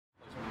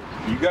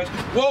You guys,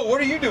 whoa, what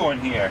are you doing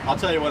here? I'll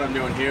tell you what I'm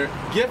doing here.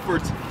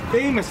 Gifford's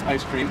famous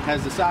ice cream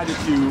has decided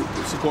to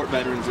support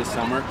veterans this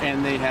summer,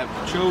 and they have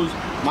chose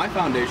my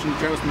foundation,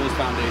 Travis Mills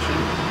Foundation,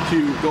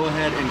 to go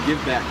ahead and give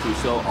back to.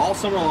 So all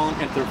summer long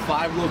at their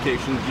 5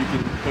 locations, you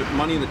can put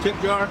money in the tip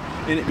jar,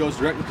 and it goes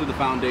directly to the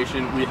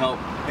foundation. We help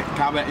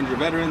combat injured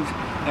veterans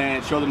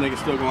and show them they can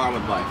still go on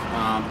with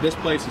life. This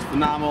place is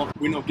phenomenal.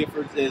 We know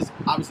Gifford's is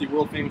obviously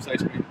world famous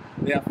ice cream.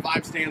 They have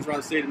 5 stands around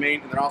the state of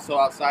Maine, and they're also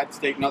outside the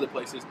state and other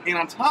places. And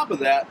on top of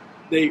that,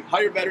 they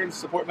hire veterans,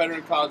 support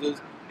veteran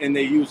causes, and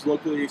they use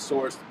locally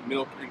sourced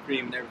milk and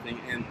cream and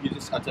everything. And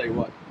I'll tell you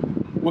what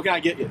can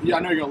I get you? Yeah, I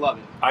know you're gonna love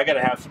it. I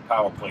gotta have some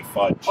PowerPoint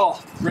fudge.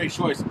 Oh, great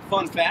choice.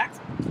 Fun fact,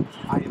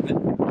 I invented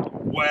it.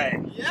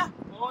 Way. Yeah,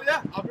 oh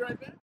yeah, I'll be right back.